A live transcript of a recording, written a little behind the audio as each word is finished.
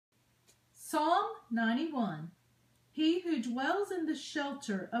Psalm 91. He who dwells in the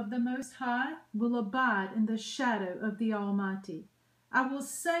shelter of the Most High will abide in the shadow of the Almighty. I will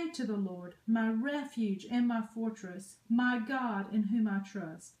say to the Lord, my refuge and my fortress, my God in whom I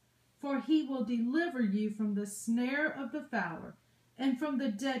trust. For he will deliver you from the snare of the fowler and from the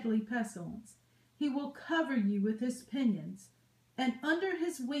deadly pestilence. He will cover you with his pinions, and under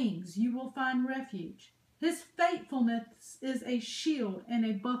his wings you will find refuge. His faithfulness is a shield and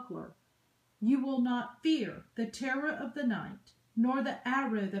a buckler. You will not fear the terror of the night, nor the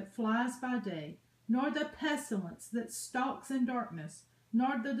arrow that flies by day, nor the pestilence that stalks in darkness,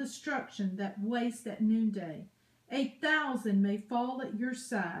 nor the destruction that wastes at noonday. 1,000 may fall at your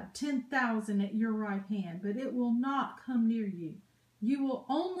side, 10,000 at your right hand, but it will not come near you. You will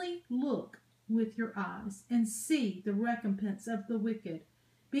only look with your eyes and see the recompense of the wicked.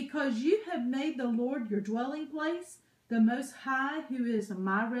 Because you have made the Lord your dwelling place, the Most High, who is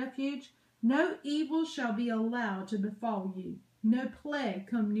my refuge, no evil shall be allowed to befall you, no plague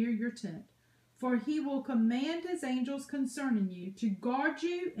come near your tent. For he will command his angels concerning you to guard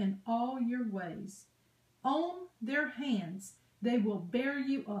you in all your ways. On their hands they will bear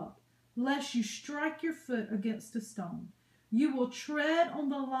you up, lest you strike your foot against a stone. You will tread on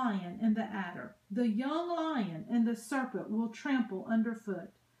the lion and the adder, the young lion and the serpent will trample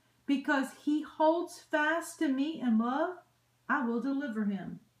underfoot. Because he holds fast to me in love, I will deliver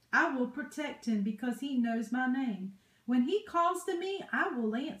him. I will protect him because he knows my name. When he calls to me, I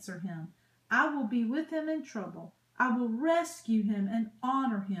will answer him. I will be with him in trouble. I will rescue him and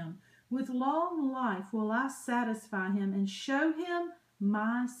honor him. With long life will I satisfy him and show him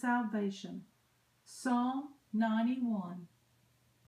my salvation. Psalm 91.